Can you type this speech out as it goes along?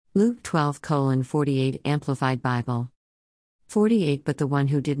Luke 12:48 Amplified Bible. 48 But the one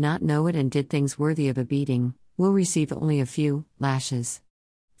who did not know it and did things worthy of a beating, will receive only a few lashes.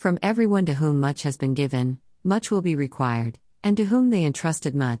 From everyone to whom much has been given, much will be required, and to whom they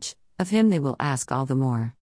entrusted much, of him they will ask all the more.